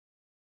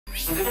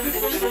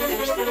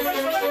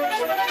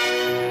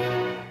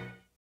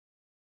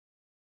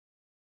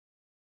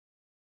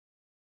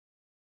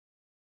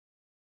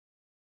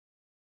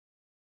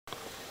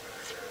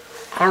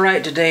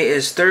Alright, today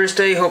is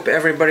Thursday. Hope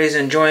everybody's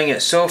enjoying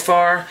it so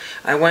far.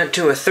 I went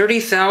to a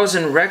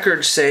 30,000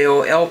 record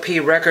sale, LP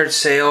record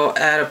sale,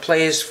 at a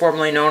place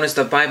formerly known as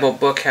the Bible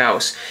Book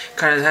House.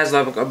 Kind of has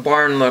like a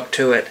barn look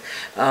to it.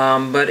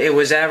 But it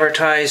was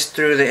advertised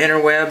through the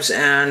interwebs,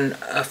 and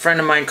a friend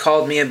of mine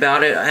called me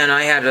about it, and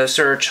I had to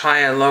search high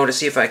and low to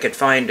see if I could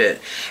find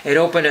it. It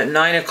opened at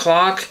 9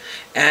 o'clock.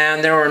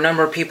 And there were a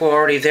number of people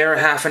already there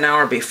half an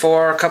hour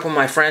before. A couple of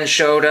my friends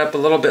showed up a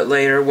little bit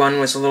later. One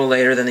was a little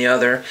later than the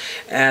other.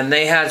 And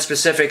they had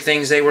specific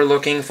things they were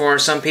looking for.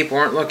 Some people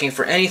weren't looking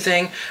for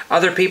anything.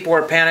 Other people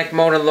were panic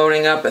mode and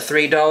loading up at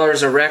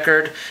 $3 a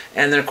record.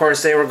 And then, of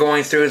course, they were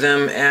going through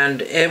them.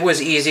 And it was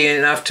easy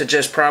enough to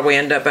just probably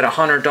end up at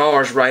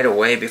 $100 right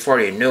away before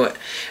you knew it.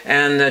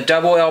 And the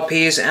double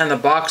LPs and the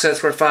box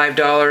sets were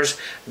 $5.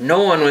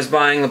 No one was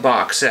buying the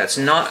box sets.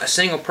 Not a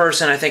single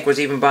person, I think, was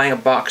even buying a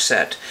box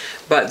set.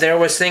 But there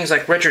was things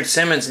like Richard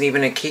Simmons and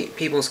even a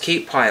people's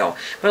keep pile.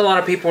 But a lot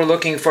of people were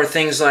looking for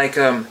things like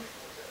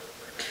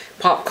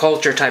pop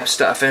culture type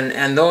stuff,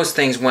 and those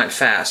things went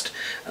fast.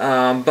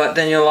 But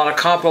then a lot of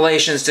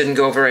compilations didn't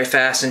go very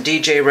fast, and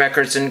DJ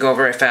records didn't go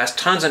very fast.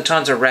 Tons and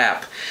tons of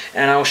rap.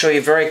 And I'll show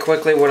you very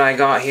quickly what I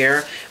got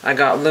here. I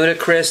got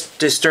Ludacris,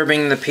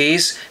 Disturbing the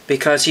Peace,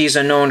 because he's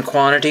a known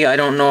quantity. I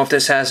don't know if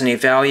this has any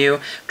value.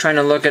 I'm trying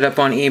to look it up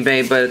on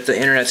eBay, but the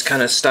internet's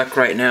kind of stuck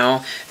right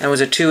now. And it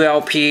was a 2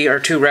 LP or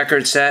 2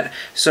 record set,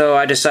 so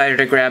I decided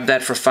to grab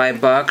that for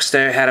 $5.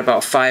 They had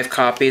about 5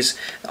 copies.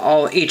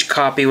 Each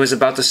copy was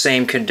about the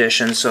same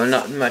condition, so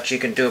not much you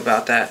can do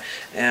about that.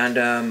 And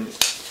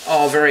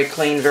all very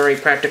clean, very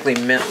practically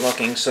mint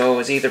looking, so it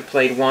was either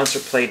played once or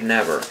played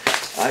never.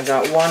 I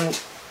got one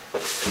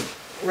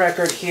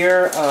record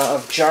here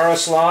of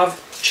Jaroslav,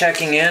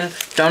 Checking In.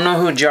 Don't know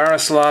who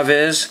Jaroslav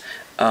is.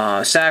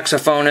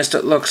 Saxophonist,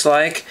 it looks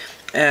like.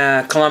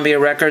 Columbia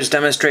Records,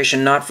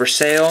 Demonstration Not for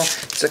Sale.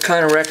 It's the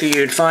kind of record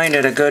you'd find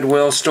at a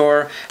Goodwill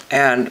store,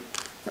 and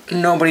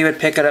nobody would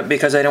pick it up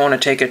because they don't want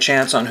to take a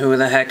chance on who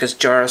the heck is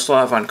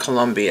Jaroslav on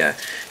Columbia.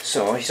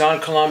 So he's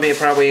on Columbia,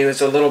 probably was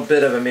a little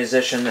bit of a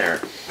musician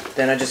there.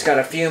 Then I just got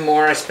a few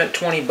more. I spent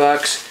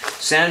 $20.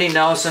 Sandy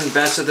Nelson,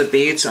 Best of the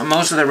Beats.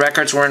 Most of the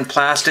records were in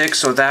plastic,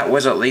 so that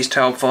was at least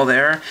helpful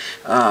there.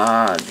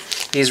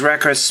 These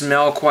records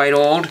smell quite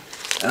old.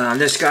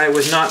 This guy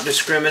was not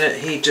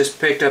discriminate. He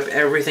just picked up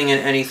everything and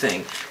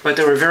anything. But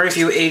there were very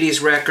few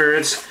 80s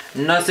records.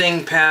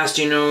 Nothing past,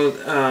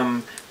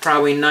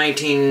 probably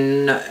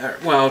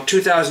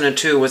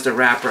 2002 was the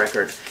rap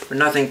record, but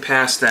nothing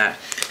past that.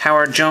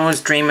 Howard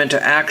Jones, Dream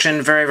into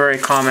Action, very, very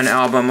common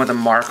album with a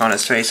mark on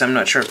his face. I'm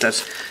not sure if I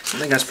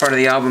think that's part of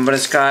the album, but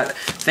it's got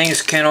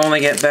Things Can Only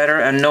Get Better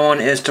and No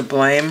One Is to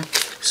Blame.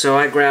 So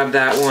I grabbed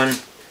that one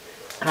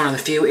of the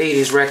few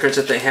 80s records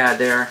that they had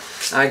there.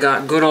 I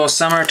got Good Old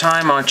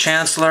Summertime on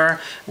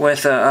Chancellor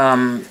with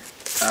a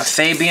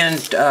Fabian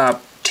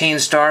teen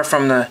star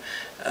from the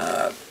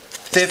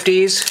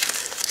 50s.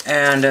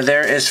 And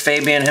there is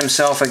Fabian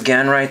himself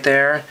again right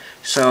there.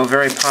 So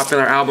very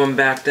popular album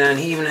back then.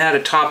 He even had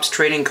a Topps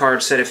trading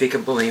card set, if you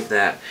could believe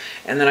that.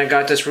 And then I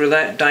got this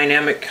Roulette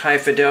Dynamic High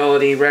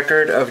Fidelity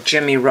record of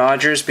Jimmy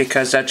Rogers,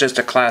 because that's just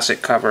a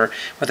classic cover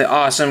with the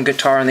awesome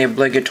guitar and the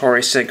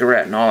obligatory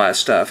cigarette and all that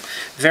stuff.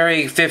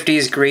 Very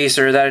 50s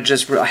greaser. That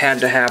just had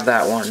to have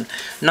that one.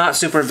 Not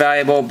super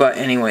valuable, but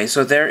anyway,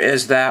 so there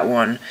is that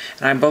one.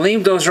 And I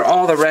believe those are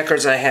all the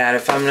records I had.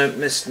 If I'm not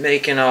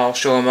mistaken, I'll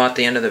show them at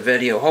the end of the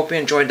video. Hope you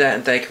enjoyed that,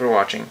 and thank you for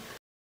watching.